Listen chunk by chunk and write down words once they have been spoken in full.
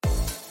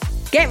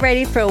Get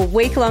ready for a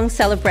week-long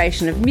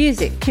celebration of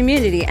music,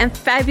 community and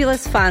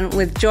fabulous fun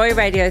with Joy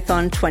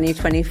Radiothon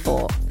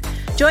 2024.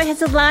 Joy has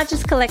the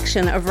largest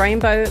collection of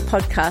rainbow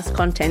podcast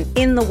content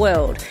in the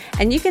world,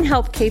 and you can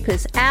help keep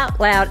us out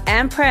loud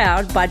and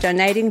proud by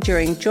donating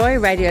during Joy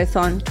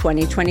Radiothon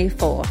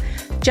 2024.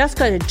 Just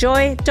go to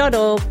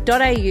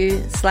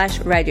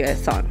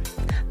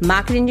joy.org.au/radiothon.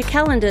 Mark it in your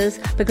calendars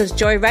because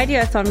Joy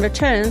Radiothon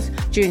returns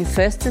June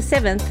 1st to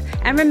 7th,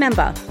 and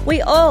remember,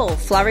 we all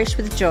flourish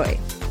with joy.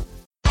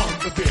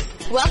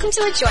 Welcome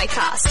to a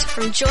Joycast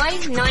from Joy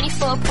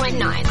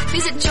 94.9.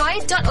 Visit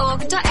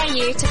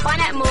joy.org.au to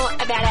find out more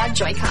about our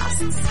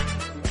Joycasts.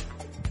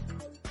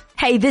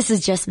 Hey, this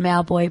is Jess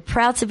Mowboy,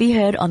 proud to be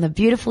heard on the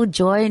beautiful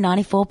Joy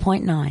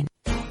 94.9.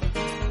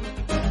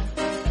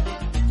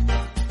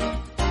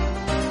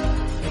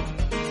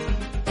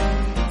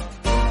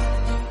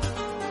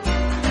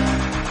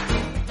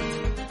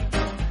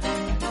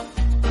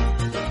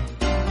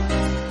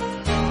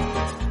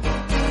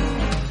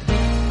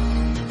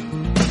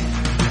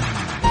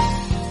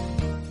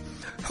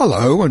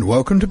 Hello and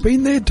welcome to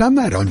Been There, Done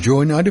That on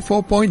Joy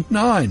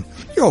 94.9.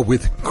 You're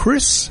with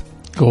Chris,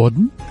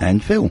 Gordon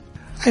and Phil.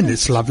 And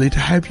it's lovely to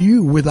have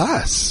you with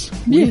us.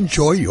 We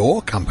enjoy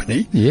your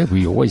company. Yeah,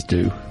 we always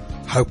do.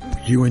 Hope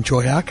you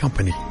enjoy our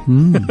company.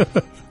 And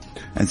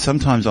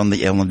sometimes on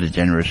the Ellen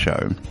DeGeneres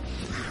show,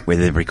 where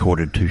they've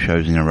recorded 2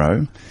 shows in a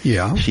row,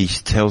 she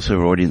tells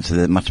her audience that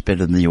they're much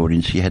better than the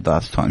audience she had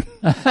last time.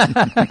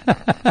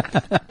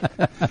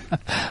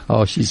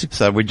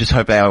 So we just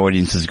hope our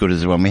audience is as good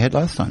as the one we had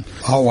last time.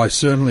 Oh, I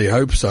certainly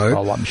hope so.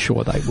 Oh, I'm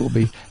sure they will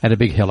be. And a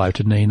big hello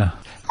to Nina.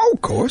 Oh,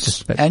 of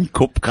course. And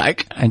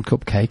Cupcake. And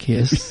Cupcake,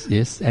 yes,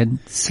 yes. And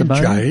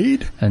Simone.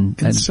 Jade.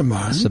 And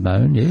Simone.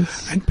 Simone,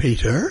 yes. And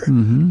Peter.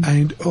 Mm-hmm.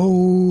 And,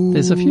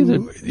 there's a few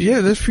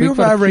there's a few of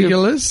our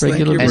regulars. Thank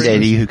you. And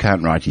Eddie, who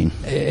can't write in.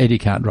 Eddie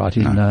can't write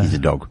in, no. He's a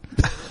dog.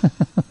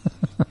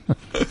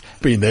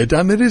 Been There,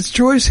 Done That is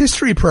Joy's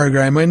history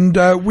program,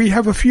 and we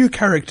have a few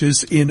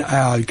characters in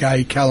our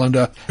gay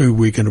calendar who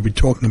we're going to be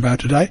talking about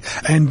today,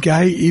 and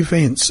gay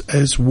events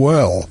as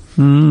well.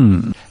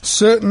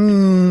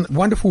 Certain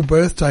wonderful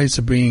birthdays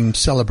are being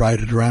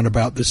celebrated around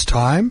about this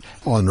time.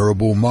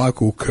 Honourable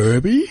Michael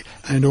Kirby,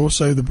 and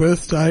also the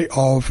birthday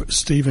of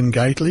Stephen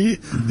Gately,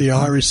 the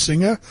Irish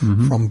singer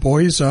from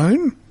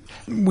Boyzone.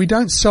 We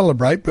don't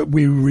celebrate, but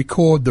we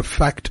record the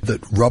fact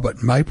that Robert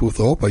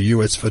Mapplethorpe, a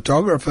US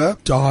photographer,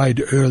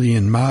 died early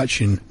in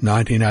March in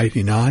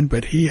 1989,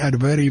 but he had a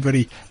very,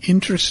 very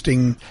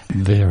interesting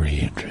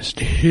history.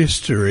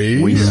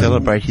 We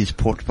celebrate his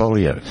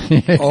portfolio.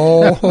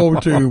 Oh,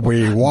 do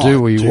we what? Do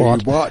we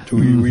what?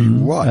 Do we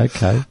what?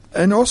 Okay.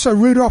 And also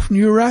Rudolf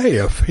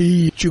Nureyev,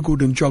 he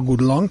jiggled and joggled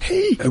along.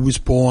 He was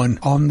born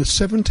on the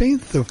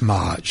 17th of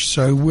March,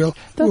 so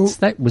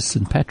that was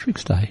St.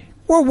 Patrick's Day.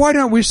 Well, why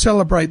don't we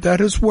celebrate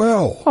that as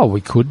well? Oh,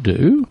 we could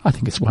do. I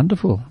think it's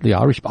wonderful. The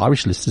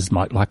Irish listeners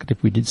might like it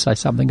if we did say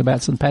something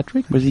about St.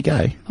 Patrick. Was he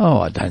gay? Oh,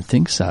 I don't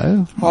think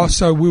so. Oh,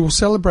 so we will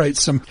celebrate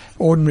some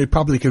ordinary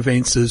public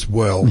events as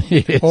well.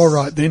 Yes. All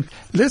right, then.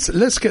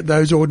 Let's get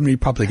those ordinary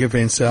public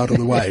events out of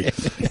the way.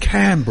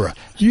 Canberra.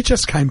 You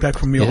just came back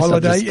from your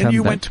holiday and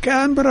you went to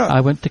Canberra.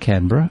 I went to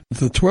Canberra.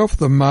 The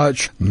 12th of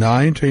March,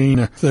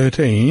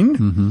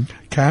 1913,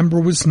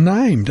 Canberra was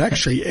named,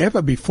 actually,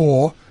 ever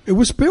before it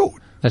was built.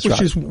 That's which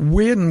right. is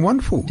weird and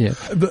wonderful. Yeah.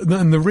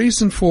 And the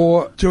reason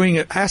for doing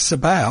it ass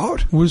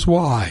about was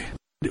why?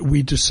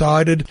 We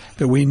decided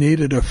that we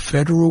needed a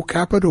federal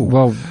capital.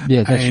 Well,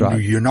 yeah, that's and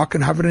right. You're not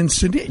going to have it in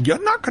Sydney.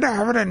 You're not going to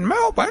have it in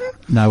Melbourne.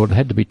 No, it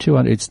had to be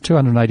 200. It's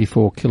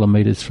 284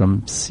 kilometres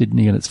from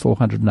Sydney, and it's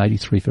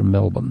 483 from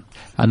Melbourne.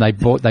 And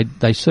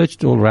they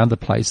searched all around the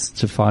place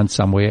to find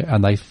somewhere,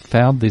 and they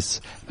found this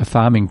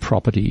farming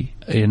property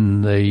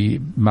in the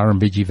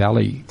Murrumbidgee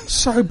Valley.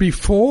 So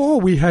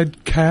before we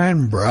had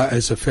Canberra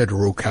as a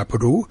federal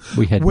capital,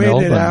 we had where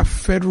Melbourne. did our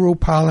federal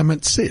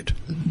parliament sit?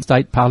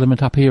 State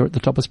parliament up here at the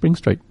top of Spring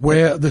Street.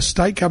 Where the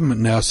state government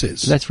now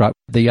sits. That's right.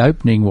 The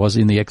opening was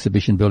in the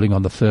exhibition building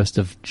on the 1st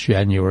of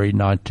January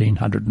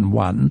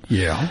 1901.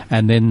 Yeah.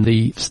 And then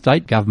the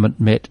state government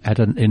met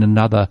in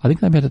another, I think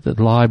they met at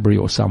the library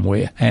or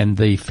somewhere, and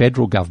the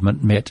federal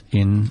government met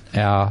in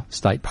our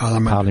state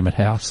parliament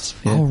house.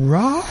 Yeah. Oh,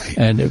 right.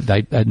 And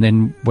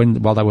then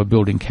while they were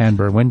building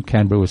Canberra, when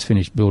Canberra was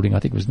finished building, I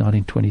think it was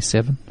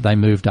 1927, they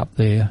moved up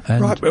there.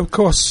 And right, of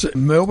course,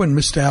 Melbourne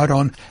missed out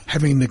on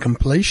having the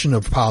completion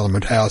of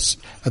Parliament House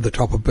at the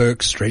top of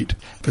Burke Street.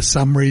 For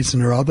some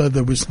reason or other,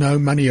 there was no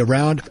money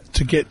around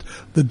to get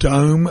the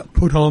dome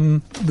put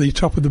on the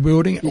top of the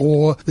building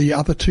or the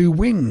other 2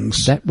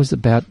 wings. That was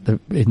about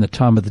in the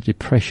time of the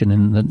Depression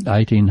in the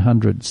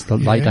 1800s,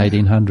 late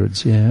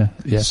 1800s, yeah.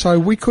 So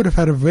we could have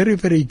had a very,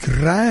 very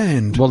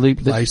grand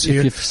place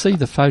here. If you see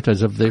the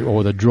photos of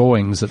the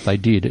drawings that they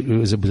did, it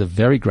was a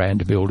very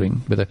grand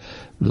building with a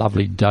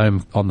lovely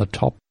dome on the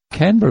top.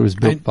 Canberra was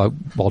built by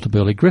Walter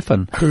Burley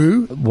Griffin,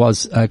 who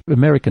was an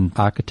American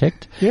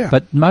architect. Yeah.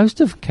 But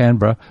most of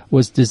Canberra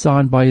was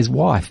designed by his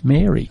wife,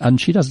 Mary, and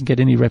she doesn't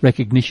get any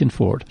recognition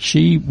for it.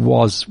 She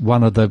was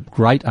one of the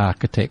great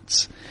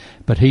architects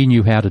but he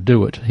knew how to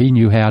do it. He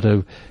knew how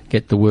to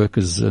get the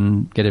workers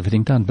and get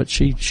everything done. But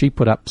she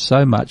put up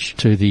so much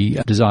to the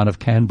design of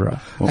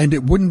Canberra. And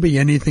it wouldn't be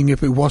anything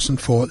if it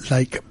wasn't for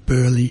Lake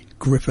Burley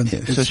Griffin.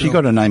 Yeah, so she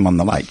got a name on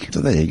the lake.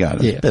 So there you go.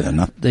 That's better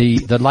enough.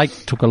 The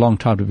lake took a long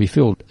time to be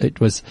filled.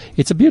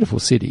 It's a beautiful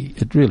city.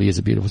 It really is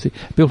a beautiful city.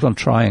 Built on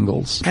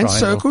triangles. And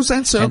circles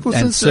and circles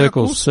and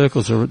circles.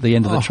 Circles are at the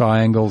end of the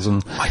triangles.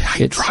 And I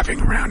hate driving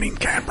around in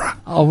Canberra.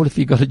 Oh, well, if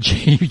you've got a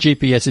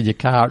GPS in your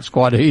car, it's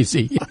quite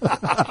easy.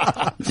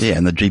 Yeah,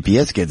 and the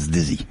GPS gets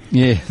dizzy.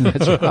 Yeah,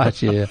 that's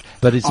right, yeah.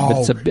 But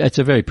it's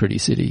a very pretty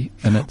city.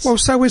 And it's, well,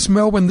 so is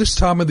Melbourne this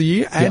time of the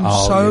year, and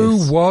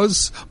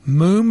was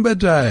Moomba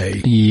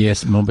Day.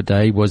 Yes, Moomba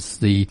Day was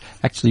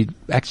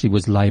actually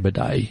was Labor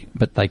Day,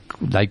 but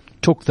they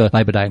took the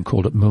Labor Day and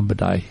called it Moomba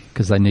Day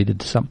because they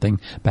needed something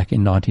back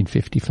in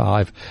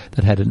 1955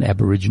 that had an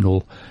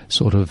Aboriginal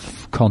sort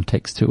of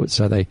context to it,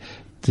 so they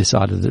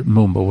decided that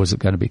Moomba was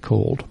going to be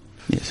called.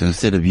 Yes, so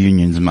instead of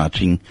unions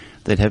marching,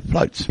 they'd have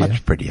floats,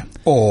 much prettier.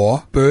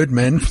 Or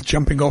birdmen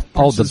jumping off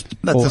bridges.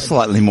 That's a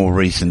slightly more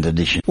recent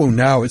addition. Well,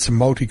 now it's a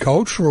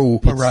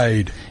multicultural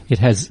parade. It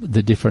has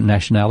the different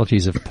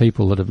nationalities of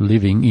people that are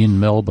living in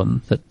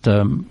Melbourne that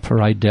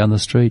parade down the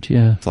street,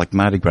 yeah. It's like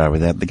Mardi Gras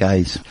without the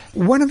gays.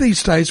 One of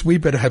these days we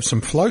better have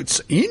some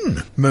floats in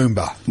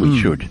Moomba. We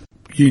should.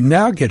 You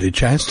now get a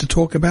chance to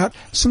talk about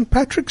St.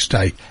 Patrick's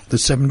Day, the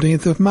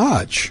 17th of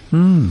March.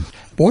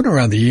 Born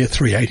around the year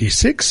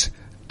 386,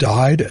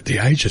 died at the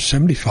age of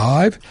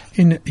 75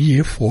 in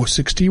year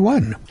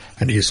 461,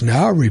 and is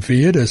now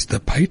revered as the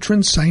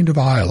patron saint of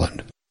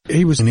Ireland.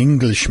 He was an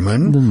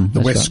Englishman, the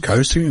West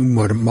Coast, who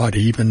might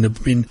even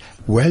have been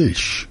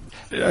Welsh.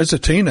 As a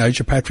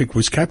teenager, Patrick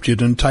was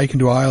captured and taken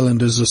to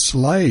Ireland as a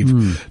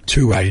slave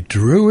to a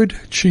Druid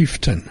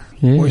chieftain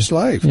or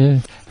slave.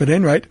 Yeah. But at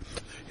any rate,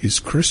 his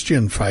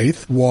Christian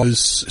faith was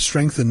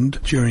strengthened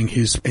during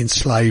his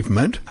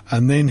enslavement,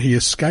 and then he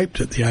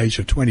escaped at the age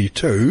of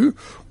 22.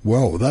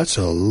 Well, that's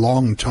a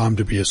long time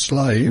to be a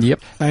slave.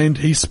 Yep. And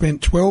he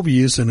spent 12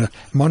 years in a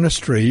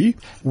monastery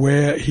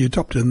where he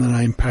adopted the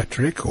name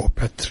Patrick, or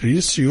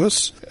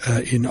Patricius,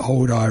 in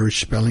Old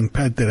Irish spelling,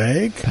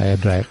 Padraig.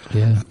 Padraig,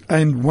 yeah.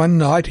 And one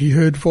night he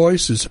heard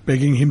voices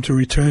begging him to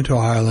return to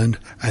Ireland,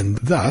 and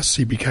thus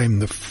he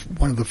became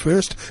one of the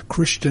first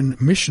Christian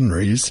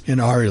missionaries in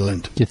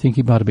Ireland. Do you think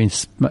he might have been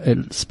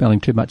smelling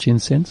too much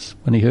incense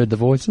when he heard the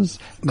voices?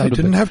 They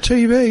didn't have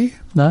TV.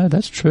 No,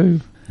 that's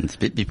true. It's a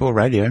bit before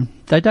radio.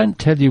 They don't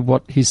tell you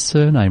what his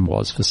surname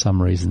was for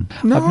some reason.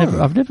 No.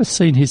 I've never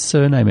seen his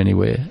surname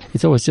anywhere.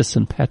 It's always just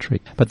St.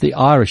 Patrick. But the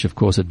Irish, of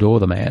course, adore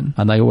the man,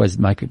 and they always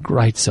make a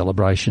great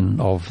celebration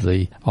of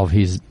the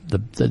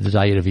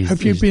date of his.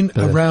 Have you been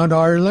birth. Around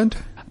Ireland?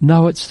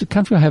 No, it's the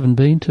country I haven't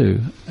been to,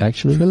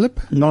 actually.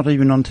 Philip? Not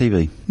even on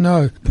TV.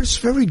 No, but it's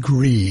very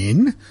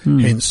green,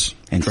 hence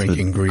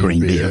drinking green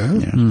beer.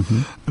 Yeah.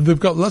 Mm-hmm. They've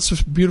got lots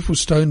of beautiful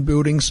stone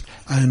buildings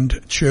and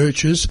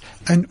churches,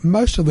 and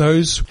most of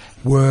those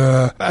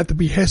were at the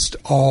behest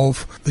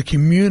of the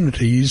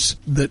communities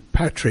that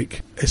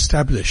Patrick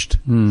established,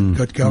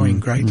 got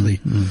going greatly.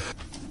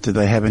 Did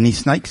they have any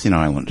snakes in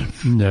Ireland?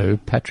 No,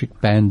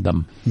 Patrick banned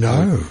them.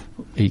 No.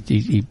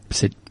 He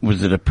said...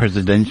 Was it a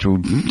presidential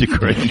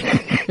decree?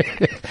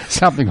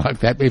 Something like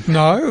that.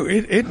 No,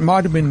 it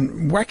might have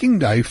been Whacking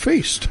Day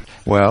feast.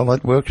 Well,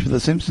 that worked for The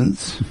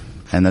Simpsons.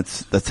 And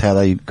that's how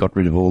they got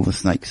rid of all the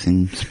snakes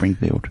in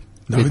Springfield.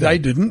 No, they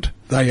didn't.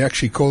 They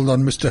actually called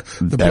on the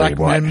black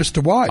man,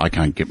 Mr. White. I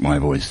can't get my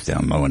voice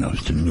down low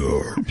enough to...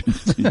 No.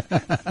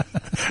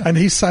 And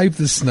he saved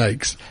the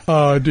snakes.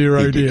 Oh, dear,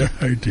 oh, dear,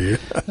 oh, dear.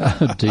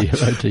 Oh, dear,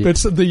 oh, dear. But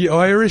the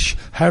Irish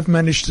have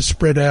managed to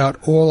spread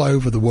out all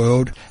over the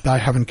world. They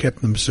haven't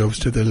kept themselves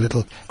to their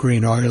little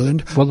green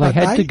island. Well, they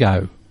had to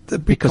go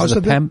because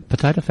of the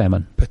potato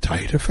famine.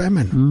 Potato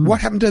famine.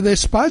 What happened to their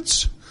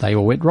spuds? They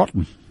all went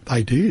rotten.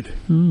 They did.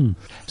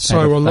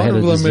 So a lot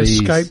of them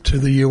escaped to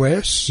the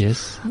US.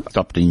 Yes.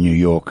 Stopped in New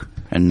York,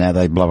 and now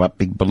they blow up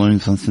big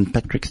balloons on St.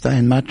 Patrick's Day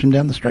and march them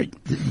down the street.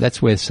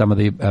 That's where some of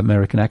the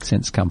American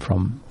accents come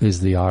from, is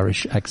the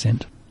Irish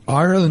accent.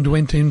 Ireland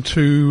went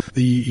into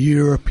the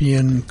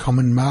European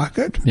Common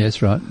Market.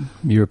 Yes, right.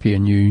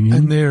 European Union.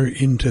 And they're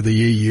into the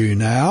EU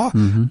now.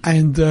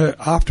 And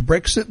after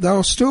Brexit,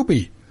 they'll still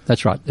be.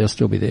 That's right, they'll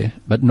still be there.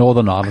 But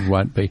Northern Ireland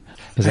won't be,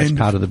 because that's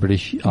part of the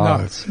British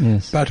Isles. No,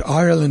 yes. But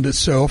Ireland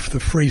itself, the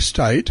Free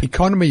State,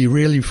 economy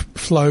really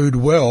flowed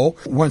well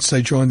once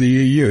they joined the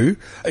EU,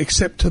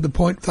 except to the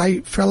point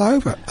they fell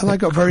over and they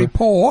got very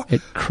poor.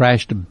 It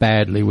crashed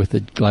badly with the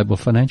global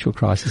financial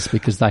crisis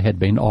because they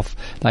had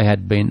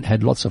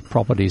had lots of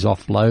properties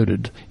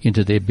offloaded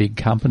into their big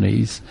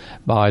companies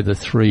by the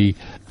three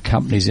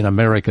companies in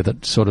America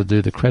that sort of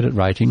do the credit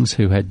ratings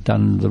who had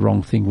done the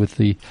wrong thing with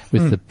the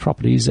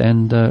properties,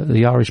 and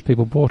the Irish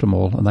people bought them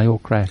all, and they all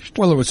crashed.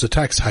 Well, it was a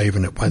tax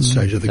haven at one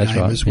stage of the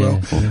game as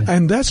well. Yeah.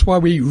 And that's why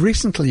we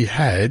recently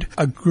had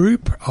a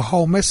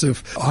whole mess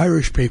of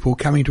Irish people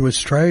coming to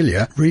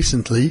Australia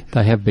recently.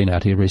 They have been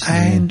out here recently.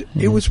 And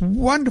it was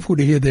wonderful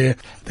to hear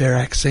their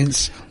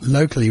accents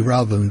locally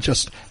rather than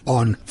just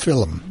on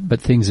film.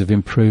 But things have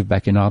improved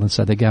back in Ireland,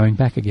 so they're going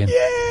back again.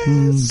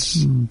 Yes!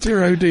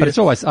 Dear, oh dear. But it's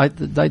always,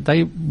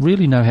 they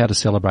really know how to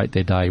celebrate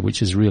their day,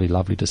 which is really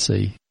lovely to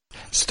see.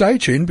 Stay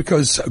tuned,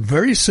 because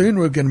very soon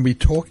we're going to be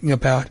talking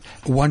about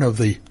one of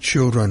the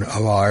children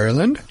of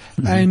Ireland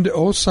and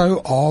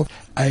also of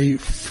a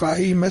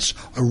famous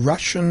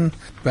Russian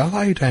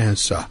ballet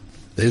dancer.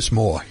 There's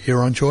more here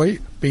on Joy.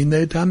 Been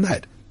there, done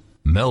that.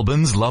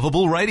 Melbourne's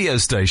lovable radio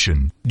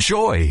station,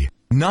 Joy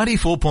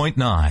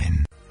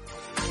 94.9.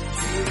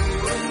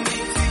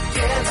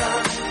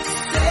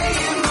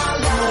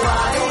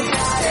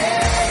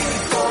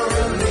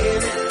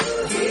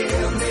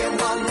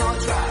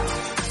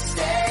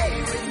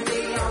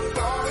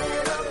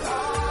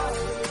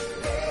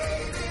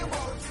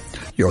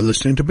 You're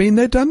listening to Been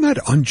There, Done That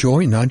on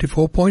Joy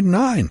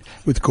 94.9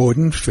 with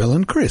Gordon, Phil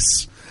and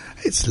Chris.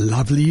 It's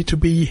lovely to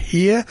be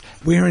here.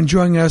 We're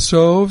enjoying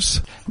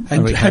ourselves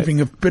and having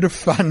a bit of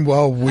fun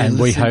while we're listening to... And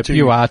we hope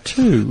you are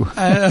too.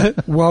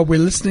 While we're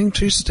listening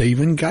to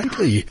Stephen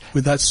Gately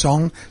with that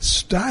song,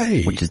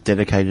 Stay. Which is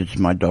dedicated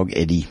to my dog,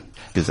 Eddie,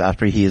 because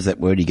after he hears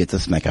that word, he gets a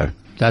smacko.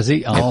 Does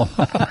he? Oh.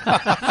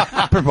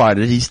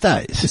 Provided he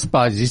stays.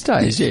 Provided he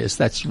stays, yes.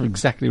 That's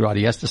exactly right.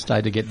 He has to stay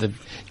to get the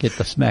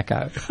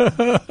smacko.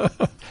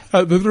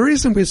 The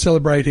reason we're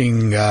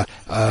celebrating,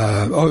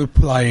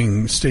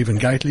 playing Stephen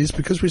Gately is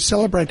because we're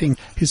celebrating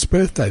his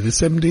birthday, the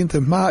 17th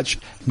of March,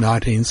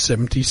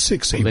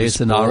 1976. Well,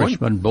 there's an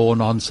Irishman born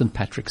on St.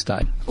 Patrick's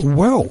Day.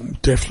 Well,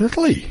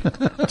 definitely.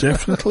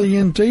 Definitely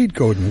indeed,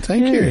 Gordon.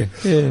 Thank you.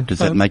 Yeah. Does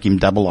that make him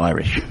double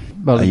Irish?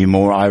 Well, are you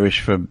more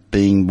Irish for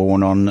being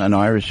born on an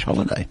Irish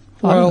holiday?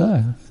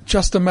 Well,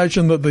 just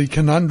imagine that the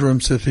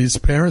conundrums that his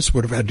parents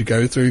would have had to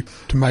go through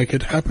to make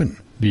it happen.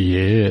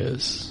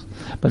 Yes.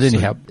 But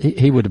anyhow,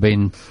 he would have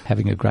been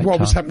having a great time. What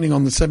was happening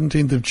on the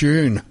 17th of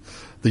June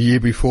the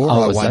year before,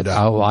 I wonder?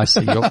 I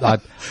see.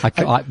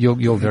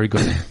 You're very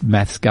good at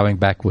maths going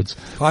backwards.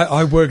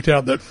 I worked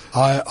out that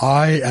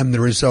I am the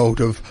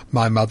result of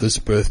my mother's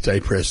birthday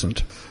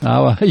present.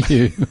 Oh, are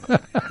you?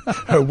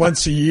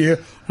 Once a year,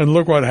 and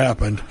look what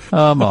happened.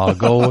 Oh, my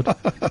God.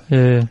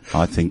 Yeah.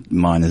 I think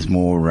mine is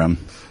more, I was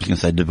going to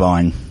say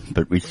divine,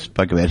 but we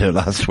spoke about her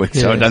last week,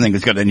 so I don't think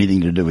it's got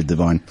anything to do with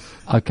divine.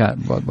 I can't,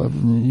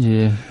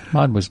 yeah.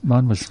 Mine was,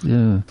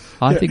 yeah.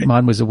 I think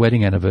mine was a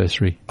wedding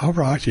anniversary. Oh,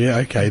 right, yeah,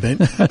 okay then.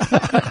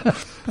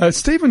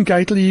 Stephen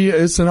Gately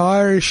is an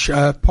Irish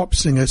pop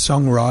singer,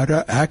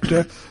 songwriter,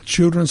 actor,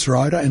 children's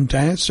writer and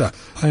dancer.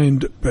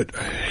 But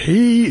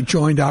he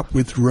joined up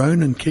with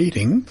Ronan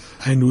Keating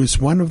and was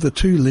one of the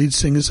two lead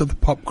singers of the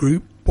pop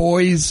group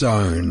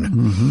Boyzone.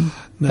 Mm-hmm.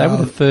 Now, they were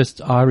the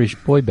first Irish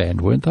boy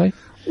band, weren't they?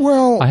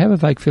 Well, I have a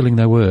vague feeling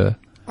they were.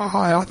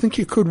 I think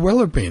it could well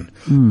have been.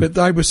 But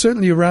they were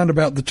certainly around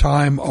about the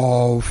time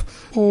of,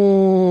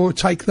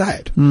 Take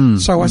That.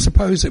 So I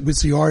suppose it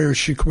was the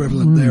Irish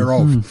equivalent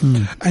thereof.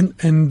 And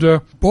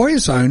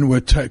Boyzone were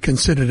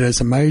considered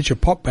as a major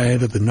pop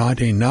band of the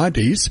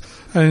 1990s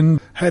and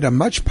had a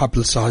much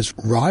publicised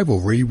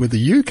rivalry with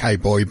the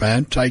UK boy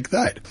band Take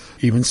That,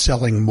 even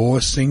selling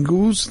more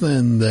singles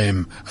than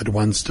them at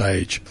one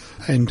stage.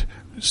 And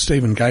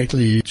Stephen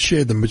Gately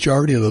shared the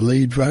majority of the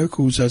lead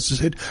vocals, as I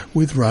said,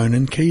 with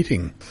Ronan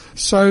Keating.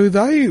 So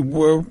they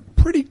were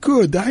pretty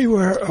good. They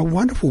were a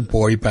wonderful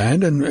boy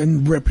band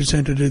and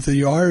represented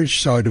the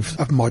Irish side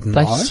of modern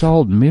life. They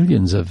sold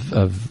millions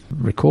of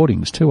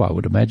recordings too, I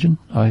would imagine.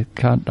 I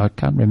can't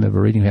remember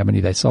reading how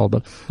many they sold,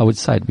 but I would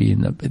say it'd be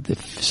in the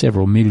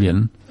several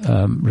million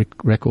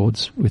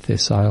records with their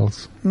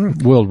sales.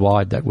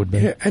 Worldwide, that would be.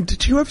 Yeah, and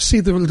did you ever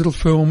see the little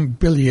film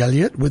Billy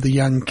Elliot with the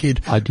young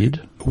kid? I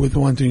did. With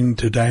wanting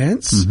to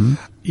dance? Mm-hmm.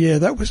 Yeah,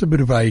 that was a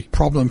bit of a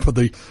problem for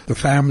the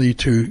family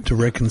to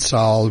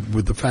reconcile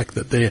with the fact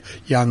that their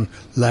young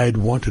lad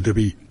wanted to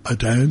be a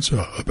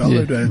dancer, a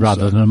ballet dancer.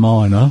 Rather than a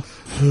miner.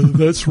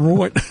 That's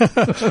right.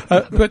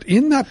 But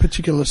in that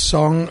particular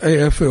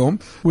film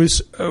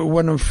was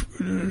one of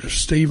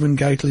Stephen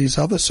Gately's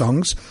other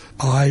songs,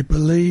 I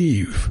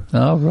Believe.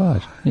 Oh,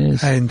 right,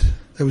 yes. And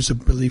there was a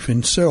belief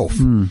in self.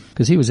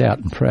 Because he was out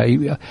and pray.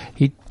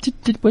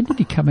 When did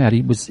he come out?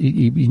 He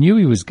knew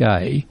he was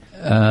gay,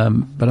 but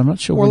I'm not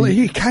sure. Well,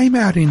 he came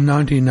out in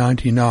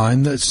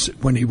 1999. That's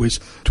when he was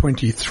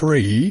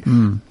 23,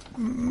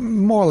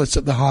 more or less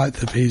at the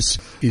height of his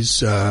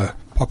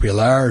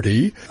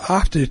popularity,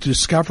 after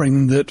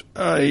discovering that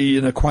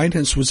an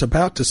acquaintance was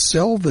about to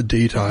sell the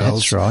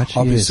details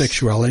of his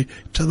sexuality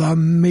to the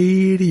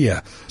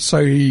media.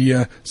 So he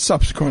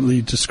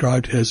subsequently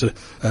described it as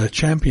a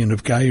champion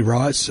of gay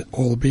rights,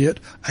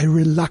 albeit a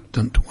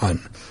reluctant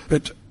one.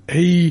 But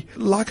he,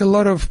 like a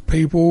lot of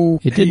people...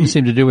 It didn't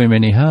seem to do him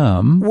any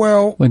harm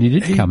when he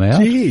did come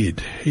out.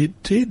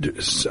 It did,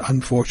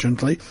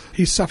 unfortunately.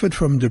 He suffered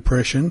from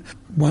depression.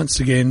 Once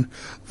again,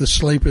 the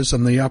sleepers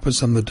and the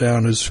uppers and the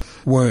downers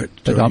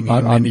weren't doing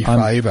him any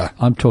favour.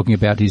 I'm talking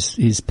about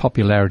his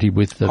popularity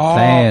with the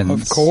fans.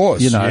 Of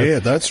course, yeah,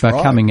 that's right.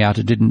 By coming out,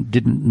 it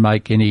didn't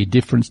make any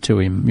difference to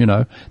him.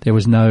 There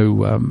was no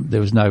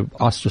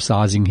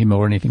ostracising him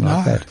or anything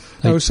like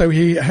that. So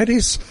he had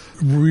his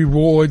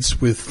rewards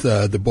with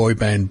the boy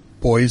band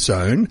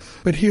Boyzone,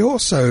 but he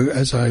also,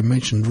 as I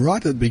mentioned right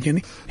at the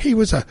beginning, he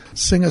was a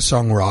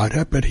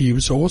singer-songwriter, but he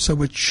was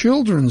also a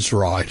children's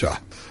writer.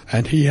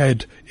 And he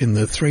had, in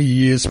the 3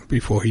 years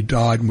before he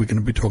died, and we're going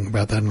to be talking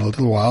about that in a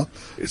little while,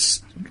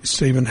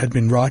 Stephen had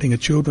been writing a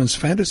children's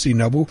fantasy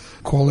novel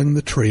calling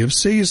The Tree of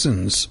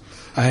Seasons.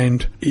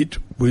 And it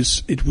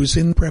was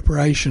in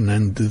preparation,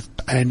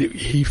 and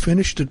he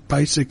finished it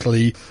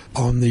basically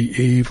on the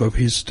eve of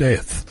his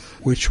death,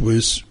 which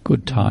was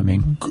good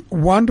timing,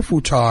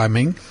 wonderful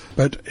timing.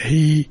 But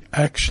he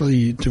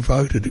actually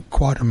devoted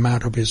quite an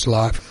amount of his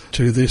life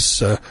to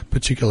this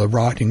particular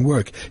writing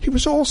work. He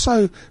was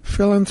also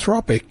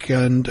philanthropic,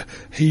 and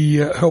he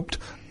helped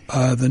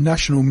the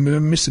National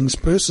Missing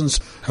Persons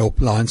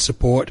Helpline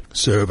Support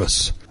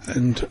Service.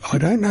 And I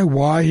don't know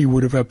why he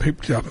would have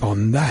picked up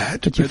on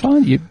that. But you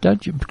find,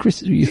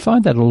 Chris, you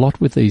find that a lot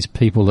with these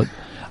people that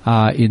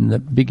are in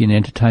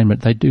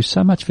entertainment. They do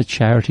so much for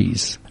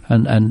charities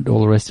and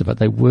all the rest of it.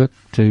 They work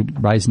to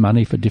raise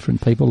money for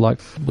different people. Like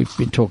we've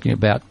been talking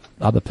about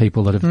other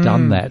people that have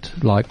done that,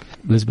 like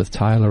Elizabeth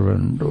Taylor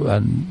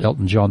and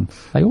Elton John.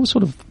 They all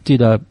sort of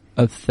did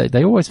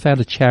they always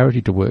found a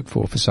charity to work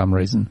for some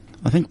reason.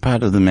 I think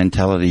part of the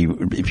mentality,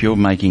 if you're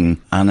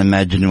making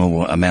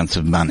unimaginable amounts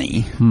of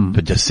money for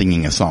just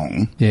singing a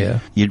song,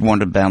 you'd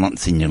want a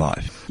balance in your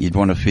life. You'd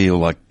want to feel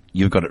like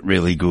you've got it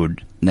really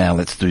good. Now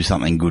let's do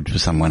something good for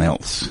someone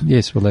else.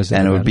 Yes, well, there's that.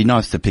 And it would be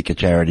nice to pick a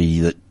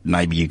charity that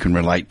maybe you can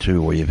relate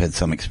to or you've had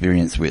some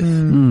experience with.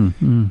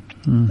 And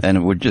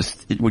it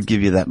would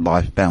give you that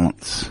life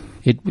balance.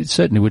 It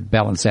certainly would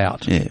balance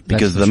out. Yeah,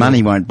 because the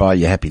money won't buy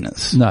you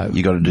happiness. No.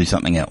 You got to do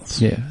something else.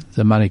 Yeah,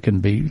 the money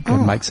can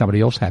make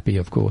somebody else happy,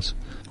 of course,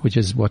 which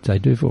is what they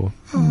do for.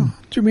 Oh,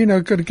 do you mean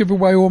I've got to give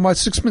away all my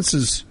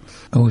sixpences?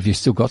 Oh, have you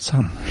still got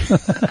some?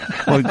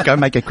 Well, go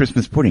make a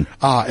Christmas pudding.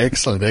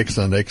 Excellent,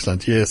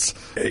 yes.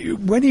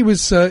 When he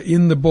was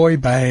in the boy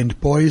band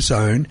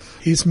Boyzone,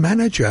 his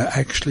manager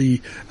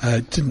actually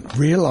didn't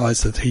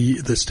realise that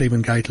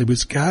Stephen Gately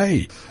was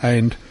gay,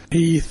 and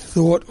he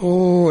thought,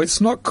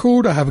 it's not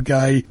cool to have a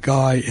gay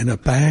guy in a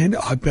band.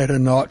 I better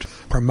not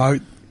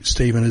promote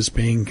Stephen as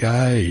being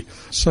gay.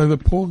 So the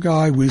poor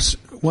guy was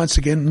once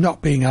again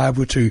not being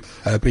able to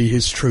be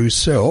his true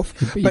self.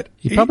 But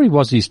he probably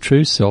was his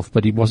true self,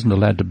 but he wasn't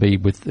allowed to be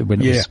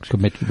when it was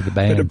committed with the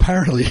band. But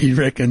apparently he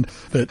reckoned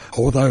that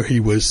although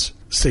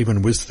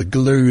Stephen was the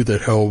glue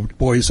that held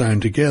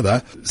Boyzone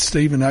together,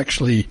 Stephen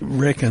actually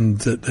reckoned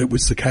that it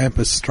was the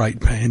campus straight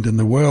band in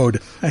the world,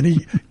 and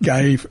he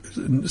gave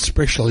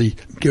especially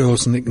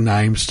girls'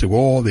 nicknames to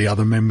all the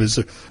other members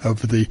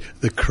of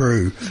the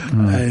crew.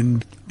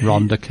 And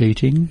Rhonda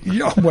Keating?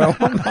 Yeah, well,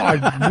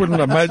 I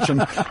wouldn't imagine.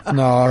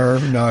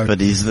 No.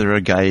 But is there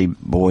a gay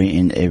boy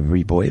in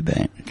every boy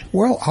band?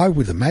 Well, I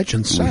would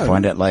imagine so. We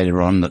find out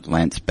later on that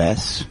Lance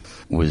Bass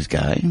was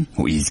gay,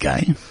 or is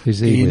gay. Who's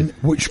he with?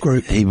 Which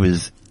group? He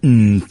was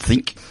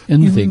Think.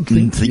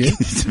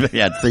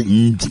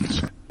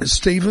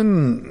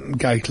 Stephen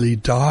Gately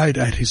died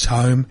at his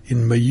home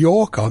in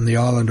Mallorca, on the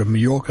island of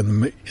Mallorca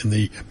in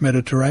the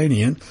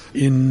Mediterranean,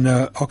 in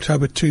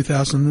October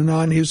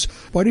 2009. His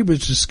body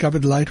was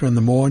discovered later in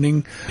the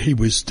morning. He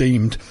was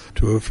deemed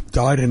to have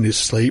died in his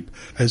sleep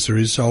as a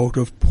result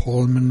of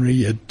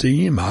pulmonary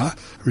edema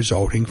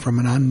resulting from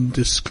an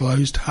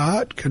undisclosed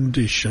heart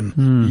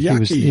condition.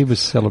 He was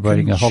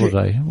celebrating a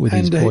holiday with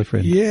his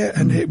boyfriend.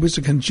 And it was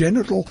a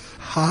congenital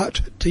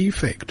heart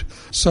defect.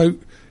 So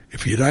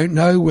if you don't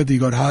know whether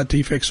you've got heart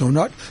defects or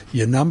not,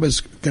 your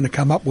number's going to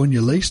come up when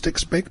you least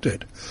expect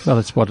it. Well,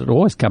 that's what it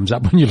always comes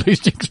up when you're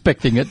least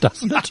expecting it,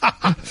 doesn't it?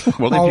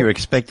 Well, if you're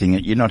expecting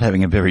it, you're not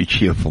having a very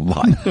cheerful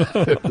life.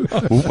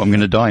 I'm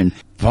going to die in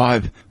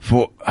 5,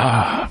 4...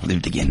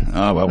 lived again.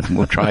 Oh, well,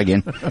 we'll try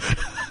again.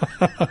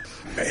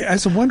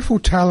 As a wonderful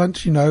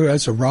talent,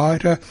 as a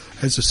writer,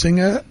 as a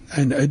singer,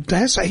 and a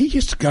dancer, he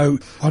used to go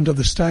onto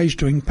the stage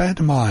doing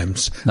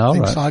pantomimes,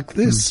 things like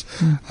this,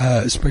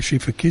 especially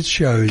for kids'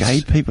 shows.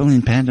 Gay people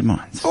in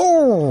pantomimes.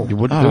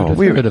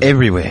 We're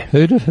everywhere.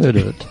 Who'd have heard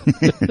of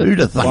it? Who'd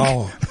have thunk?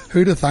 Wow,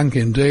 who'd have thunk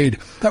indeed.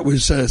 That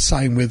was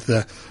same with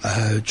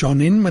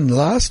John Inman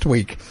last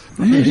week.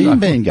 He's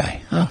been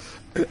gay.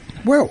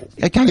 Well,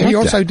 he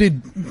also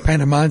did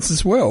pantomimes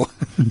as well.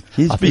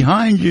 He's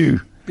behind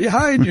you.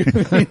 Behind you.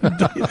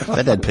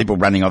 That had people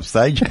running off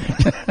stage.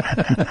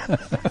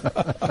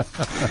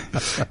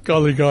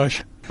 Golly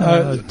gosh.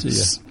 Dear.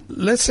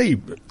 Let's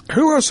see.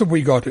 Who else have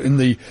we got in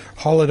the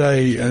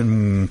holiday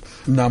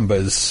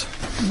numbers?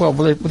 Well,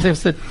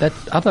 there's that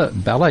other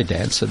ballet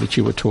dancer that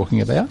you were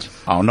talking about.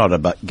 Oh, not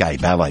a gay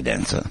ballet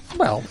dancer.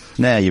 Well,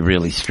 now you're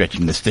really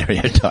stretching the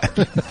stereotype.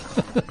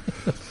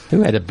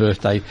 Who had a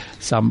birthday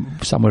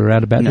somewhere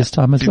around about this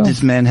time as well? Did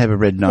this man have a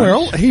red nose?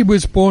 Well, he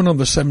was born on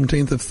the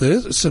 17th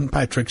of St.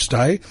 Patrick's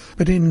Day,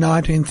 but in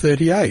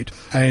 1938.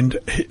 And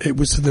it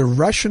was the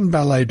Russian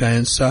ballet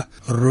dancer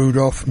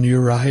Rudolf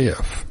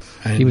Nureyev.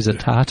 And he was a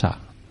Tatar.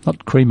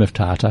 Not cream of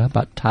tartar,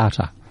 but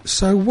Tatar.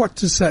 So what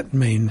does that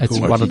mean? It's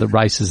one of the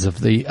races of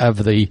the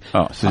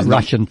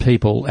Russian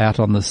people out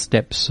on the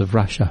steppes of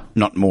Russia.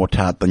 Not more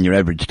tart than your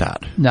average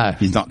tart. No.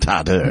 He's not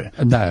tartar.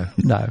 No.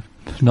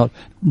 Not.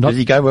 Does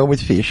he go well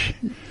with fish?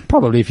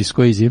 Probably if you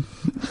squeeze him.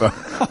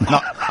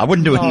 I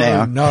wouldn't do it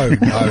now. No.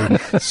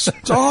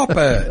 Stop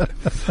it.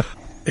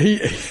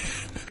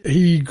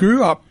 He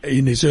grew up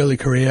in his early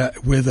career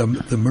with the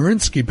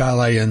Mariinsky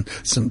Ballet in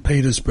St.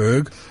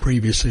 Petersburg,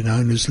 previously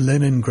known as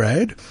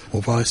Leningrad,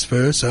 or vice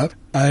versa,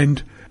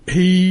 and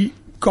he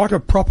got a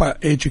proper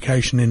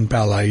education in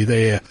ballet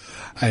there,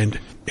 and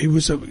he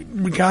was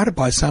regarded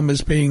by some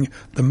as being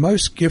the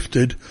most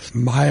gifted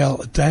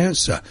male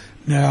dancer.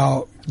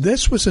 Now,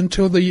 this was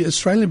until the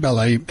Australian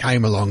Ballet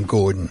came along,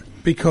 Gordon,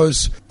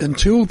 because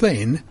until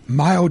then,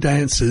 male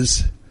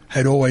dancers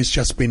had always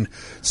just been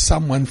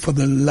someone for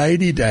the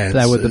lady dancers.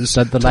 They were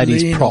the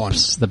ladies'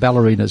 props, the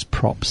ballerina's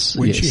props.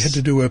 When she had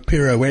to do her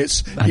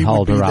pirouettes, and he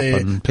hold would her be there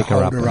up and pick to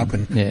her hold up her up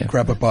and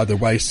grab her by the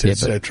waist,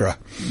 etc.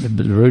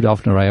 But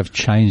Rudolf Nureyev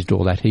changed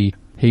all that. He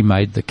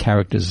made the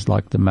characters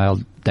like the male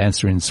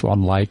dancer in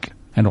Swan Lake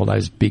and all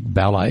those big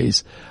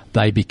ballets.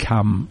 They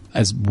become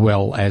as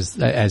well as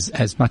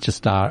much a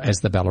star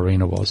as the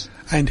ballerina was.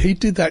 And he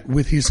did that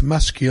with his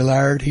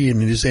muscularity and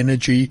his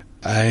energy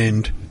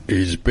and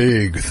his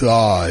big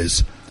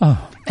thighs.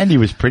 Oh, and he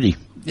was pretty.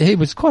 He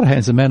was quite a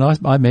handsome man.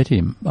 I met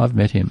him. I've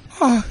met him.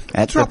 Oh,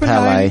 at the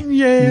Palais?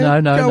 Yeah.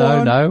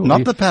 No.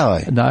 Not the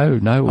Palais? No.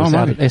 It was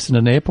out at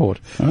Essendon Airport.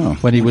 Oh.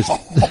 When he was...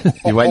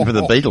 You're waiting for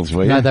the Beatles,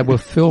 were you? No, they were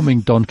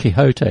filming Don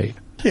Quixote.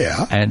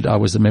 Yeah. And I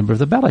was a member of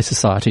the Ballet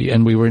Society,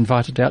 and we were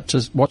invited out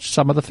to watch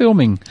some of the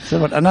filming. So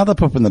what, another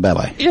pup in the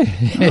ballet? Yeah.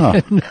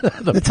 Oh,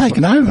 they're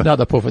taking over.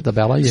 Another pup at the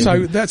ballet, yeah.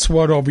 So that's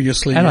what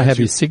obviously... And I have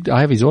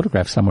his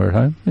autograph somewhere at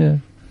home, yeah.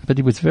 But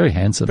he was very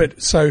handsome.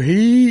 But so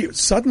he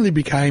suddenly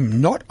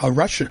became not a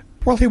Russian...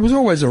 Well, he was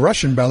always a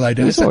Russian ballet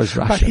dancer. He was always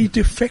Russian. But he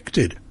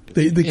defected.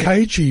 The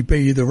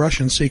KGB, the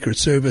Russian Secret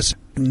Service,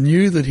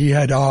 knew that he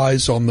had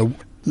eyes on the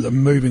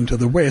moving to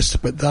the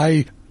west, but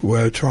they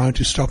were trying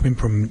to stop him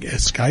from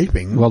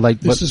escaping. Well,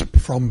 this is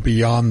from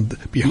behind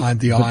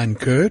the Iron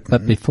Curtain.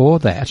 But before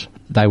that,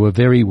 they were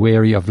very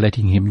wary of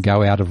letting him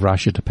go out of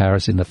Russia to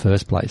Paris in the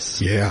first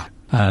place. Yeah.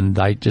 And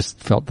they just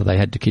felt that they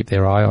had to keep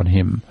their eye on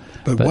him.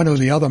 But one of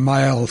the other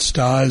male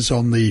stars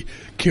on the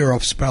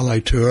Kirov's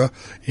ballet tour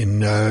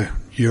in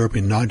Europe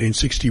in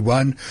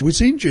 1961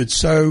 was injured,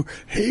 so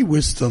he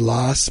was the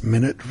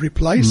last-minute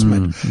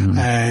replacement.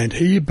 And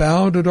he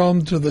bounded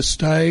onto the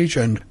stage,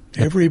 and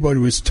everybody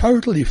was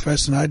totally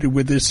fascinated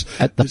with this.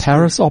 At the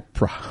Paris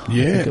Opera.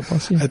 Yeah,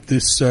 at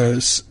this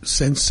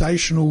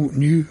sensational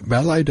new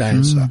ballet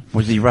dancer.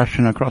 Was he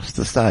rushing across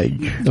the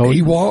stage? Oh,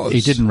 he was.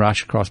 He didn't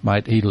rush across,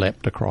 mate. He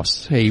leapt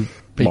across.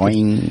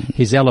 Boing.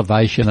 His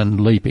elevation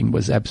and leaping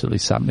was absolutely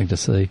something to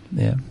see,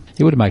 yeah.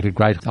 He would have made a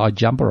great high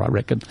jumper, I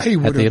reckon, at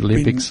the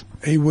Olympics.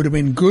 He would have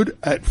been good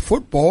at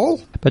football.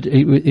 But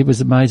it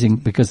was amazing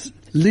because...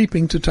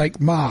 Leaping to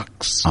take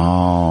marks.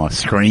 Oh, a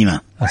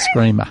screamer. A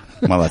screamer.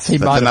 Well, that's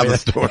another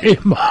story. He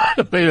might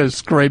have been a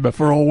screamer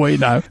for all we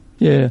know.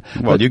 Yeah.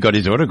 Well, you got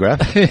his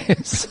autograph.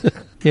 Yes.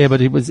 Yeah,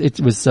 but it was,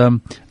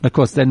 of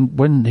course, then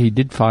when he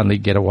did finally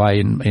get away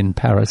in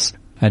Paris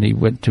and he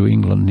went to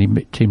England, he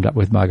teamed up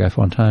with Margot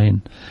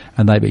Fonteyn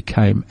and they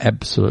became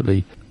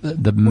absolutely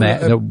the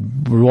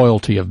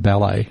royalty of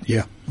ballet.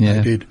 Yeah.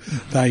 They did.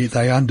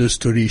 They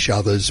understood each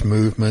other's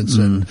movements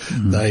and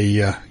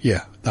they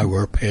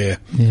were a pair.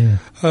 Yeah.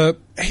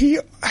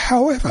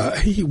 However,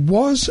 he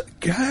was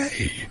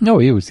gay. No,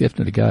 he was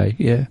definitely gay,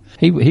 yeah.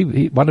 He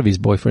one of his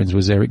boyfriends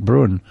was Eric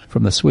Bruin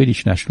from the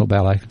Swedish National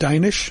Ballet.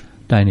 Danish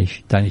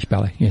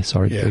ballet. Yeah,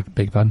 sorry, yeah.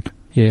 Big pun.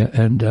 Yeah,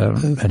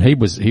 and he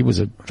was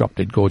a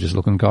drop-dead gorgeous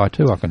looking guy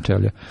too, I can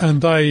tell you.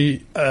 And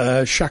they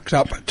shucked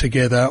up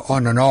together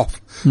on and off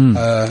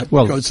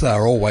because they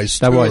were always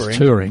touring. They were always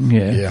touring,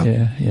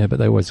 yeah, but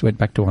they always went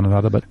back to one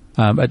another. But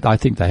I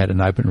think they had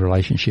an open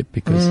relationship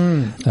because...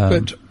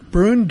 but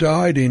Bruin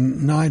died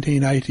in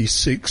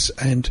 1986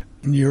 and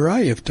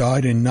Nureyev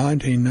died in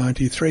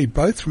 1993,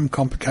 both from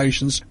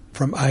complications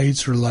from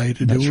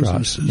AIDS-related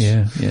illnesses.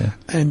 Right. Yeah.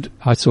 And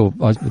I saw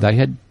they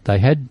had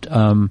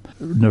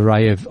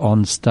Nureyev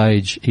on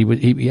stage.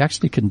 He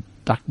actually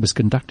was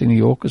conducting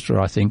the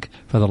orchestra, I think,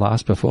 for the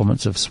last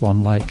performance of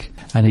Swan Lake,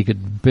 and he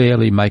could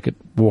barely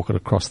walk it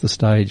across the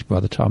stage by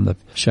the time the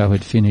show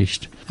had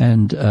finished.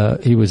 And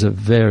he was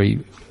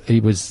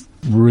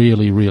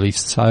really, really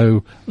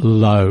so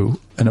low,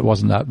 and it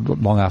wasn't that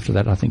long after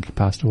that I think he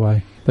passed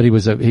away. But he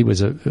was a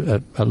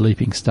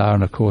leaping star,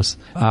 and of course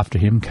after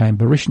him came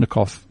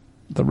Baryshnikov,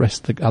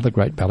 the other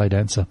great ballet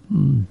dancer.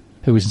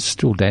 who is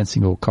still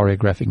dancing or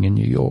choreographing in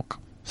New York.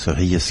 So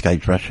he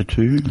escaped Russia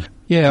too?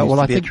 Yeah, well,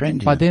 I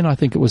think by then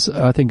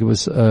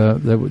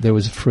there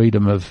was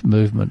freedom of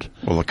movement.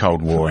 Well, the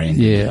Cold War ended.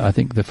 Yeah, I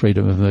think the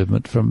freedom of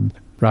movement from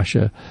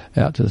Russia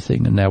out to the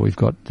thing, and now we've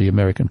got the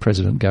American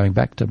president going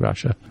back to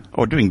Russia.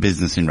 Or doing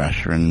business in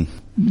Russia and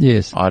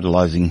yes,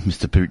 idolising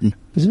Mr. Putin.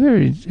 There's a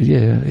very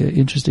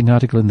interesting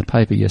article in the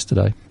paper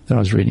yesterday that I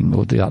was reading,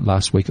 or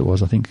last week it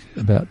was, I think,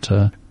 about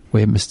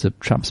where Mr.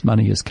 Trump's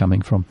money is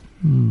coming from.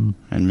 And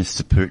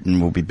Mr.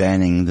 Putin will be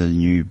banning the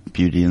new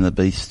Beauty and the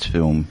Beast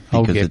film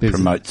because it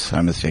promotes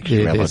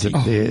homosexuality.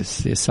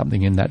 There's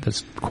something in that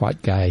that's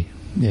quite gay.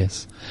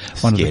 Yes,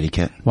 Scaredy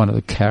cat. One of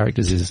the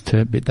characters is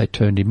they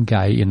turned him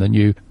gay in the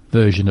new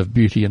version of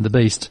Beauty and the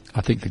Beast.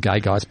 I think the gay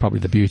guy's probably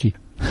the beauty.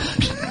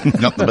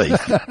 Not the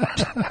beast.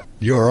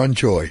 You're on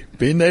Joy.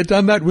 Been there,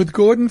 done that with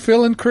Gordon,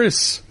 Phil and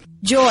Chris.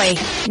 Joy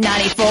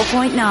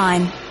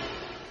 94.9.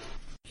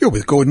 You're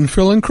with Gordon,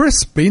 Phil and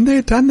Chris. Been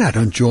there, done that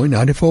on Joy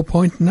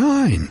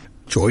 94.9.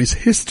 Joy's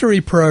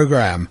history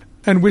program.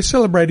 And we're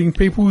celebrating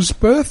people's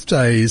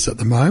birthdays at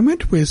the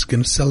moment. We're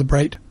going to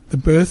celebrate the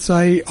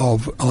birthday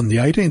of, on the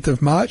 18th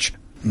of March,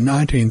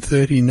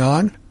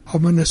 1939,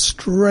 of an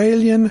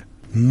Australian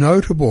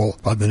notable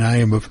by the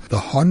name of the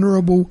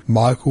Honourable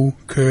Michael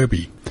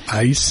Kirby,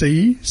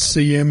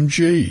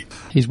 ACCMG.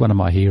 He's one of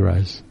my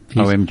heroes.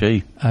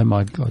 OMG. Oh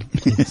my God.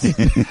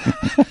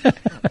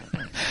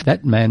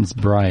 That man's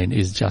brain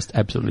is just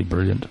absolutely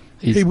brilliant.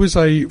 He was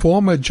a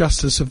former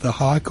Justice of the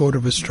High Court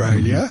of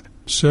Australia,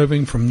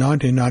 serving from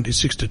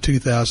 1996 to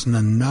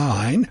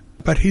 2009,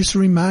 but he's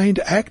remained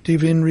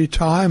active in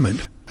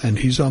retirement, and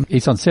he's on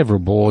several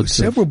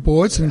boards.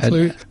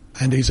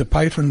 And he's a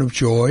patron of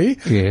Joy,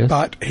 yes.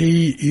 But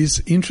he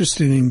is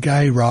interested in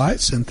gay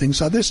rights and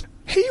things like this.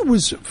 He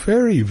was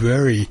very,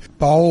 very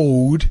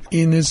bold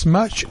in as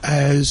much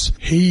as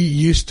he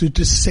used to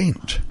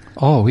dissent.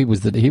 Oh, he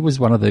was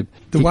one of the...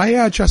 The way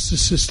our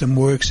justice system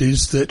works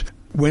is that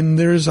when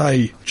there is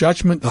a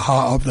judgment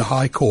of the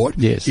High Court,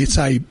 yes. It's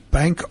a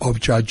bank of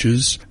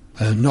judges,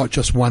 not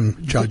just one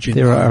judge.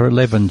 There are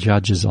 11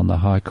 judges on the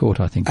High Court,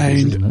 I think.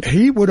 And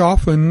he would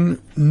often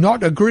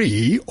not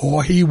agree,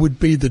 or he would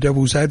be the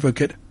devil's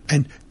advocate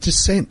and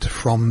dissent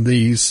from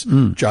these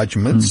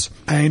judgments,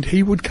 and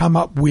he would come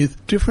up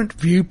with different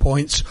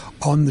viewpoints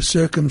on the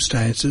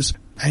circumstances,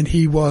 and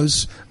he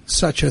was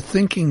such a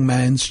thinking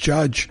man's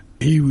judge.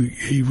 He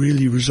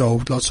really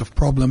resolved lots of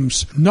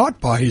problems, not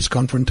by his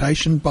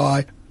confrontation,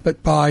 but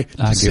by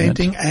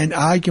dissenting and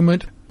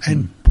argument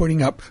and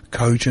putting up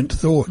cogent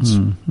thoughts.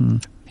 Mm-hmm.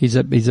 He's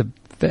a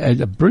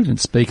brilliant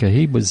speaker.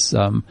 He was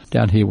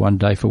down here one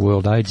day for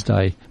World AIDS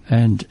Day,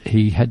 and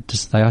they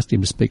asked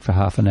him to speak for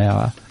half an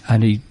hour,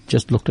 and he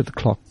just looked at the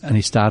clock, and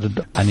he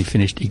started and he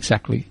finished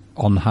exactly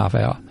on the half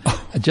hour,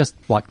 just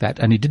like that.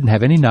 And he didn't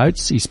have any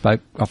notes. He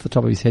spoke off the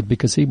top of his head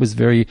because he's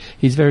very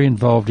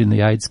involved in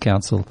the AIDS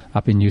Council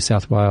up in New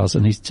South Wales,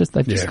 and they've just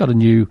got a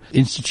new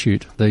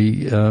institute,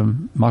 the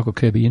Michael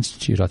Kirby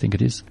Institute, I think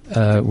it is,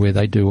 where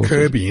they do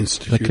Kirby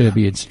Institute. The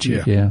Kirby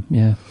Institute, yeah.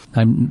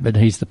 But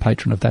he's the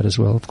patron of that as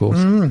well, of course,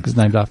 because it's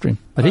named after him.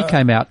 But he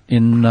came out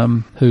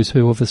in Who's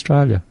Who of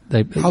Australia.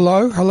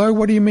 Hello.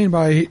 What do you mean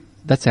by?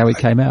 That's how he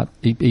came out.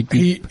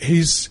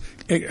 His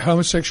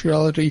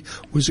homosexuality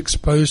was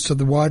exposed to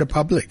the wider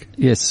public.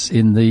 Yes,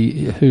 in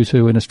the Who's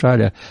Who in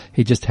Australia,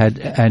 he just had,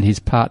 and his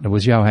partner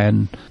was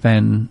Johan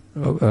van,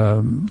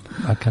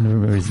 I can't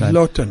remember his name.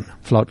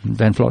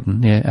 Van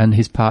Vloten, yeah, and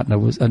his partner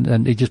was,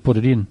 and he just put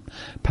it in,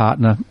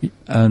 partner,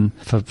 and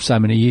for so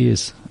many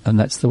years. And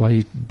that's the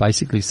way,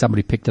 basically,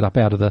 somebody picked it up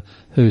out of the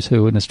Who's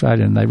Who in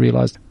Australia, and they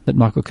realised that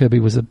Michael Kirby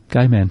was a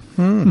gay man.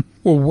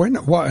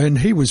 Well, and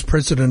he was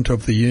president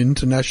of the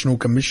International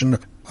Commission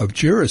of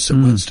Jurists at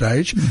one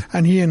stage,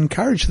 and he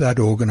encouraged that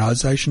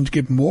organisation to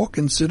give more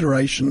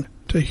consideration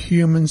to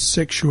human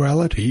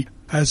sexuality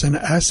as an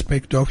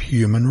aspect of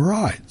human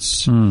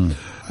rights.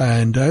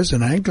 And as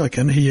an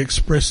Anglican, he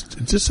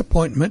expressed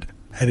disappointment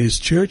at his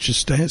church's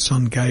stance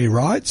on gay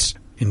rights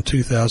in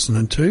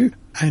 2002,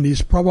 and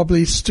is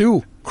probably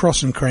still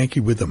cross and cranky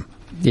with them.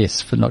 Yes,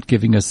 for not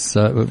giving us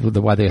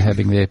the way they're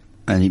having their...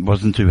 And he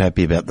wasn't too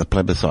happy about the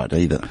plebiscite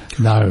either.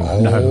 No,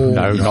 not at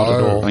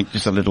all. I think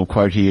just a little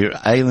quote here,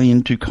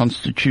 alien to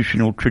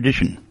constitutional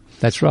tradition.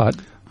 That's right.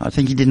 I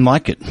think he didn't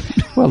like it.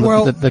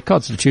 Well, the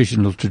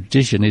constitutional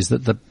tradition is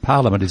that the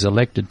Parliament is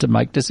elected to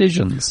make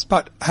decisions.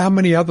 But how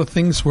many other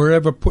things were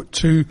ever put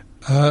to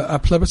a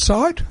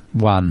plebiscite?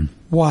 One.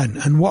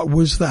 And what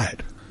was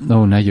that?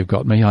 Oh, now you've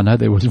got me. I know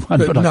there was one,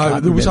 but I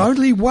can't there was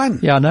remember. Only one.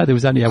 Yeah, I know there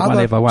was only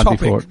one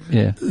before.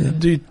 Yeah.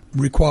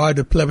 Required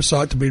a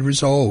plebiscite to be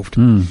resolved.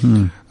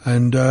 And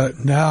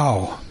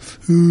now...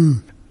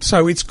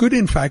 So it's good,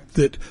 in fact,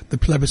 that the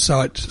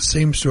plebiscite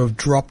seems to have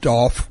dropped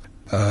off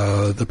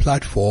the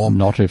platform.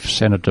 Not if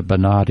Senator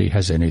Bernardi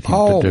has anything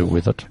to do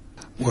with it.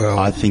 Well,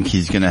 I think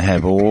he's going to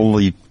have all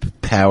the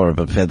power of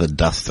a feathered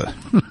duster.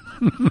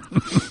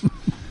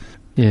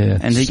 Yeah.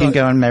 And he can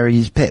go and marry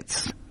his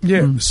pets.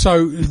 Yeah,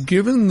 so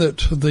given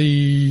that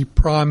the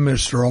Prime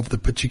Minister of the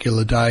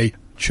particular day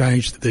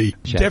changed the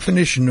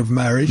definition of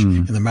marriage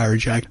in the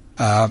Marriage Act.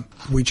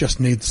 We just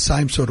need the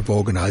same sort of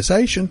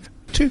organisation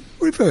to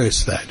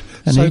reverse that.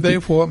 And so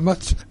therefore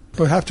it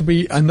will have to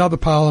be another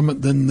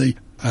parliament than the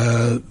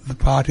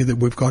party that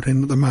we've got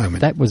in at the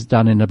moment. That was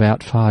done in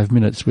about 5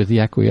 minutes with the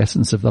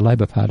acquiescence of the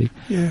Labor Party.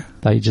 Yeah.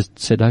 They just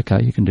said,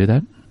 okay, you can do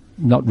that,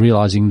 not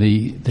realising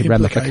the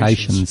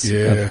ramifications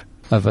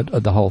of it,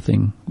 of the whole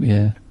thing.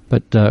 Yeah.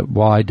 But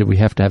why do we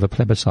have to have a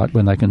plebiscite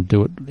when they can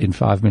do it in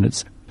 5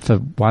 minutes for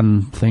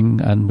one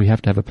thing and we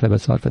have to have a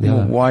plebiscite for the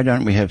other? Why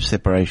don't we have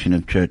separation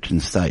of church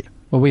and state?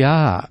 Well, we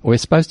are. We're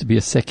supposed to be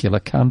a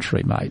secular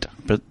country, mate.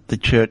 But the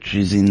church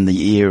is in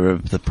the ear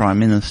of the Prime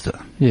Minister.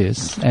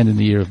 Yes, and in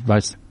the ear of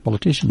most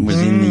politicians.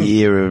 Was in the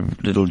ear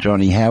of little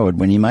Johnny Howard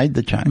when he made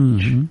the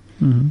change.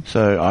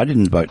 So I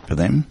didn't vote for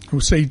them.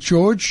 Well, see,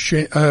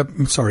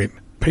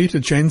 Peter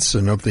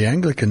Jensen of the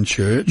Anglican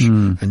Church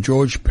and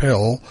George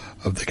Pell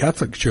of the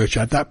Catholic Church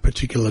at that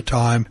particular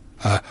time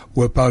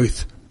were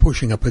both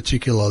pushing a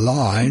particular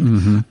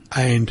line,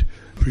 and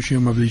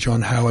presumably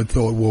John Howard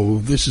thought, well,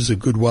 this is a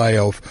good way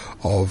of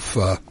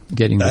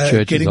getting the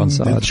churches on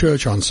side. The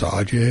church on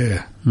side,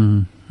 yeah.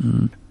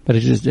 But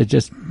it's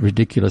just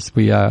ridiculous.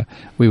 We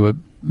were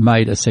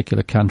made a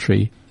secular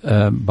country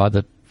by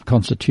the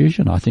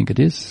Constitution, I think it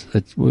is.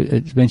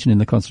 It's mentioned in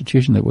the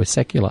Constitution that we're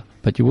secular,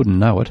 but you wouldn't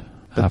know it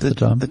half the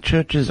time. The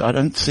churches, I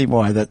don't see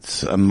why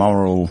that's a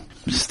moral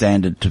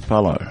standard to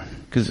follow.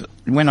 Because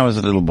when I was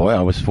a little boy,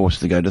 I was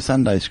forced to go to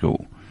Sunday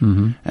school.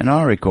 And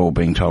I recall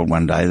being told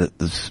one day that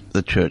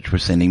the church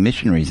was sending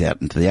missionaries out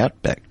into the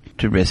outback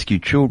to rescue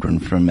children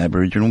from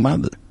Aboriginal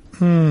mothers.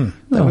 That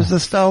was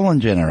the stolen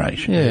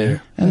generation. Yeah.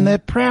 And they're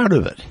proud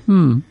of it.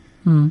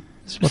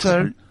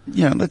 So,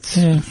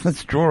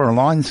 let's draw a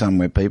line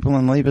somewhere, people,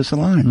 and leave us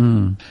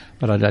alone.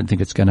 But I don't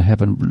think it's going to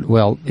happen.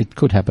 Well, it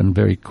could happen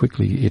very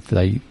quickly if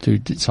they do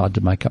decide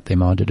to make up their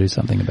mind to do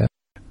something about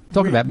it.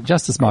 Talking about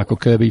Justice Michael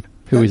Kirby,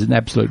 who is an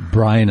absolute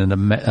brain and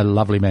a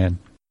lovely man.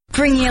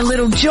 Bringing a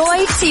little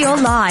joy to your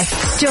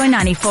life. Joy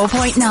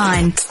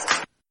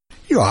 94.9.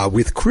 You are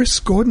with Chris,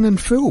 Gordon and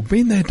Phil.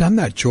 Been there, done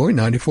that. Joy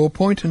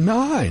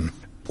 94.9.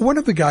 One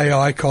of the gay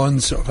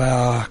icons of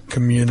our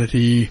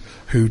community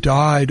who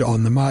died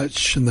on the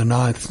March the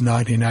 9th,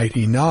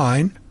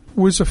 1989,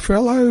 was a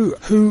fellow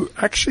who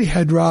actually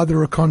had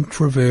rather a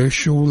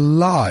controversial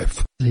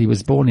life. He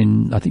was born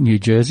in, I think, New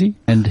Jersey,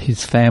 and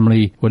his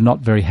family were not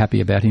very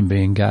happy about him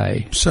being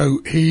gay. So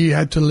he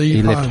had to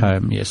leave home? He left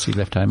home, yes, he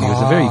left home. He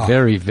was a very,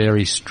 very,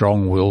 very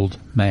strong-willed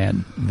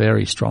man,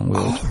 very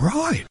strong-willed. Oh,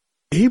 right.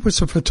 He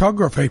was a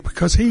photographer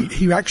because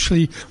he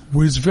actually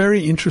was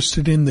very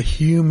interested in the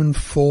human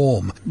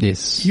form.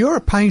 Yes. You're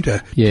a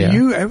painter. Yeah. Do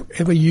you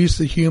ever use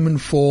the human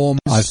form?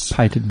 I've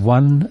painted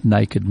one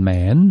naked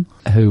man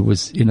who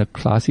was in a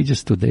class. He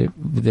just stood there.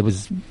 There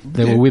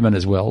were women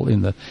as well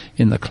in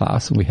the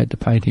class, and we had to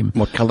paint him.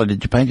 What colour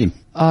did you paint him?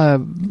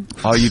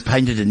 You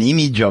painted an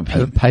image of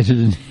him. Painted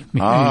an image.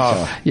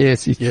 Oh.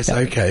 Yes.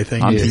 Okay,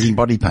 thank you. I'm thinking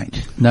body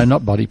paint. No,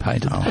 not body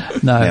painted. Oh.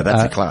 No, yeah,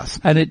 that's a class.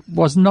 And it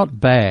was not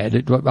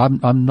bad.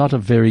 I'm not a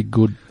very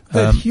good...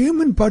 The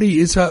human body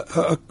is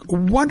a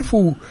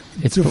wonderful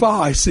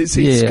device.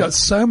 It's got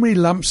so many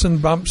lumps and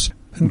bumps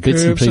and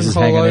bits curves and pieces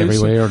and hanging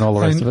everywhere and all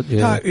the rest of it.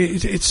 Yeah.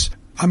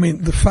 No,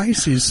 the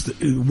face is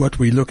what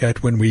we look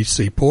at when we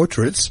see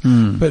portraits,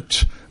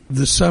 but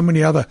there's so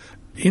many other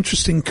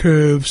interesting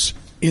curves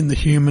in the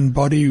human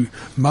body,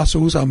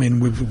 muscles. I mean,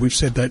 we've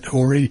said that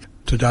already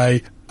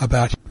today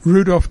about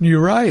Rudolf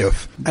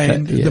Nureyev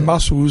and the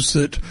muscles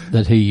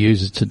that he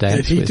uses to dance.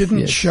 That he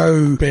didn't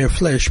show bare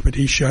flesh, but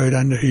he showed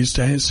under his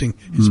dancing,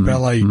 his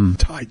ballet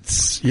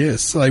tights.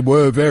 Yes, they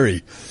were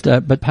very.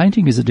 But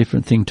painting is a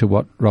different thing to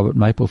what Robert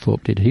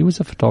Mapplethorpe did. He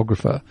was a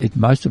photographer.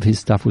 Most of his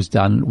stuff was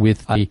done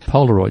with a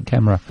Polaroid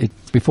camera.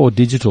 Before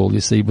digital, you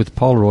see, with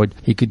Polaroid,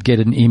 he could get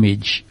an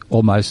image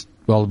almost.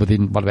 Well,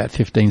 within, about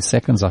 15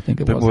 seconds, I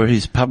think it was. But were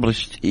his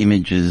published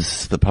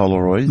images the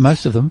Polaroids?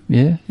 Most of them,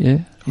 yeah.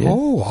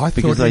 Oh, I thought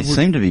because they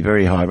seem to be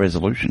very high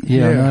resolution.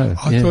 Yeah,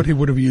 I thought he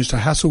would have used a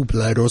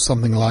Hasselblad or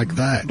something like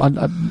that.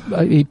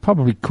 He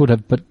probably could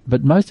have,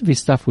 but most of his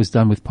stuff was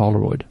done with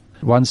Polaroid.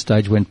 At one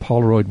stage when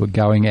Polaroid were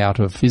going out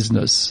of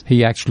business,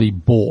 he actually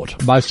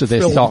bought most of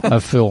their stock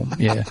of film,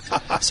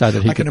 so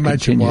that he could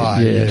imagine continue.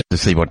 why. To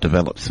see what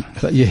develops.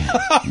 But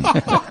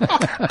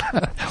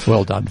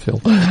well done,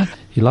 Phil.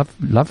 He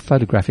loved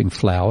photographing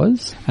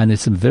flowers, and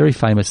there's some very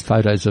famous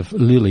photos of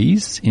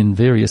lilies in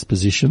various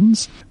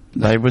positions.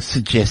 They were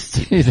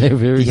suggestive. They were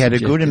very He had a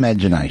good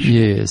imagination.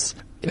 Yes.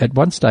 At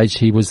one stage,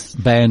 he was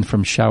banned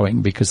from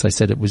showing because they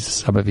said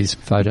some of his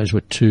photos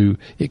were too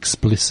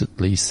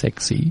explicitly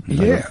sexy.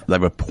 They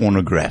were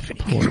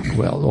pornographic.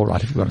 Well, all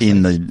right, if you want to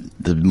in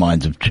the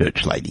minds of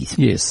church ladies.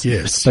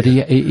 Yes. But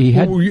he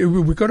had. Well,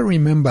 we've got to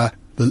remember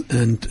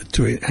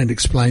and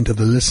explain to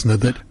the listener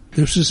that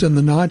this was in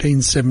the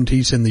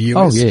 1970s in the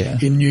US,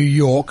 in New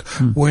York,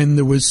 when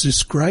there was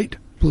this great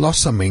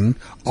blossoming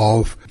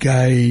of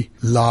gay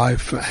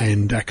life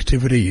and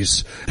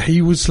activities.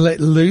 He was let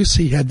loose.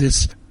 He had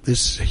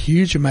this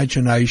huge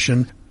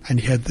imagination, and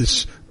he had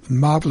this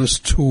marvellous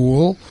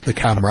tool, the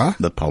camera.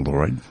 The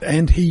Polaroid.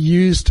 And he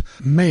used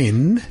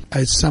men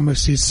as some of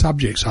his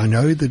subjects. I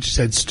know that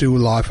he had still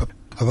life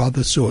of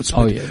other sorts,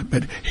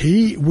 but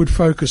he would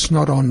focus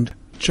not on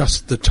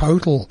just the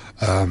total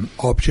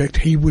object.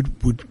 He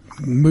would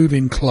move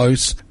in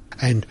close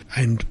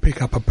and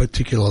pick up a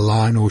particular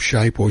line or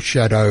shape or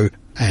shadow,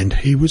 and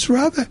he was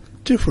rather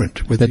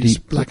different with his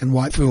black and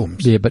white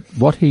films. Yeah, but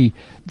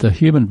the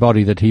human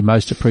body that he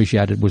most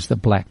appreciated was the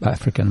black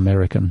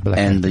African-American.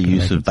 And the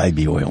use of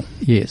baby oil.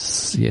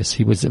 Yes,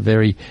 he was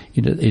very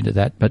into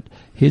that. But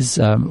his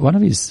one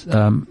of his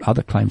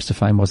other claims to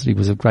fame was that he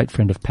was a great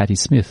friend of Patti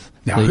Smith.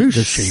 Now, who's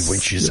she when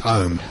she's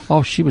home?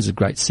 Oh, she was a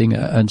great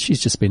singer, and she's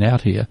just been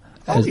out here.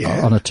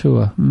 On a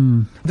tour.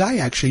 They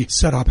actually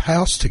set up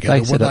house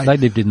together. They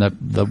lived in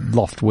the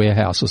loft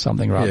warehouse or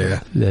something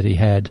that he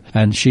had,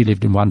 and she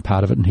lived in one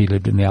part of it and he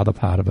lived in the other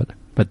part of it.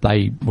 But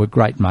they were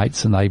great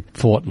mates, and they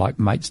fought like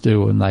mates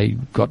do, and they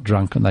got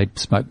drunk and they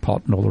smoked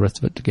pot and all the rest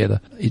of it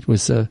together. It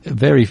was a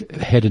very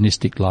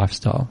hedonistic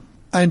lifestyle.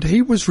 And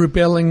he was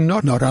rebelling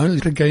not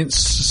only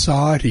against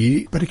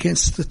society, but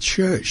against the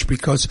church,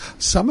 because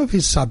some of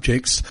his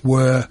subjects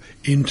were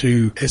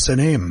into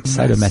S&M.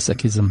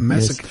 Sadomasochism.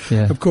 Yes.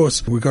 Yeah. Of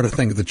course, we've got to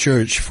thank the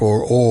church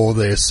for all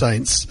their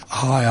saints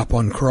high up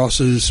on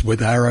crosses with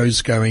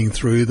arrows going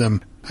through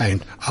them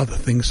and other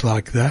things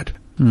like that.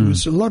 There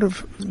was a lot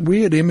of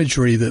weird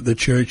imagery that the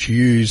church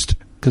used.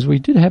 Because we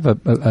did have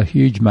a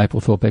huge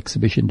Maplethorpe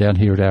exhibition down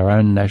here at our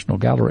own National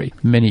Gallery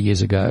many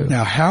years ago.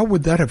 Now, how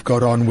would that have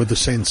got on with the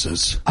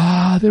censors?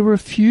 There were a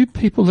few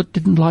people that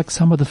didn't like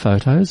some of the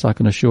photos, I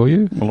can assure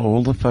you. Well,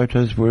 all the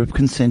photos were of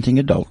consenting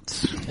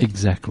adults.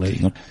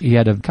 Exactly. He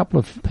had a couple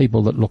of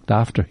people that looked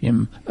after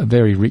him,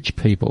 very rich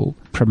people,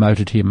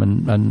 promoted him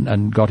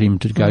and got him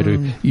to go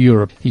to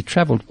Europe. He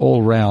travelled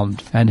all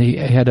round, and he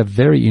had a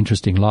very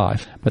interesting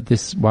life. But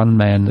this one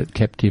man that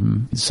kept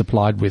him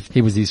supplied with,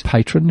 he was his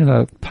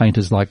patron,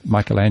 painters like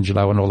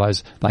Michelangelo and all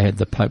those, they had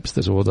the popes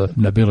or the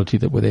nobility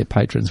that were their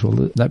patrons. Well,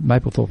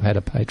 Maplethorpe had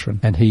a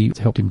patron, and he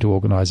helped him to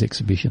organise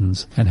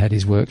exhibitions and had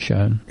his work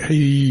shown.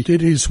 He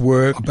did his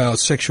work about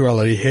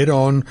sexuality head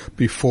on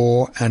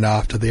before and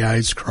after the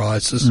AIDS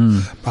crisis,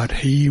 but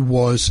he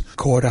was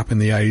caught up in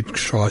the AIDS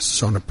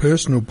crisis on a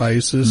personal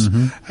basis,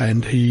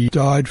 and he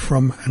died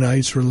from an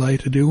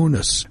AIDS-related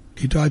illness.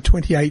 He died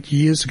 28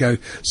 years ago,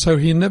 so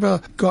he never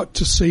got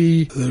to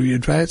see the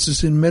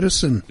advances in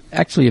medicine.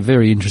 Actually, a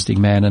very interesting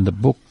man, and the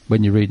book,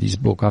 when you read his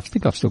book, I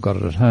think I've still got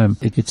it at home,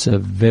 it's a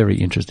very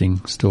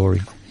interesting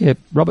story. Yeah,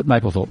 Robert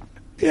Mapplethorpe.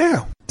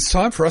 Yeah, it's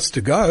time for us to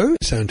go.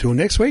 So until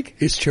next week,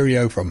 it's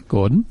cheerio from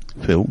Gordon,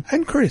 Phil,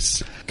 and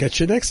Chris.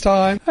 Catch you next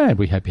time. And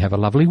we hope you have a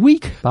lovely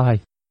week.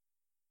 Bye.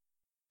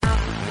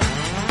 Thanks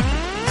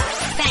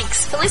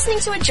for listening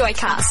to a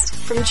Joycast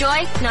from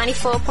Joy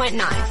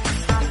 94.9.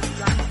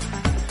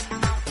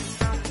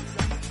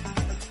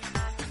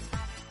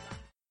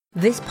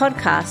 This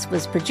podcast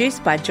was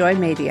produced by Joy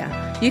Media.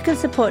 You can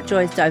support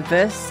Joy's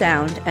diverse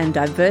sound and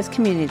diverse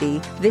community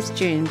this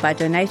June by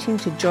donating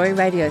to Joy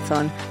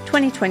Radiothon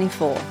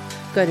 2024.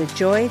 Go to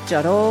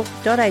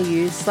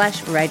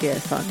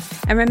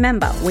joy.org.au/radiothon. And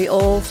remember, we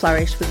all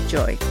flourish with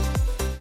joy.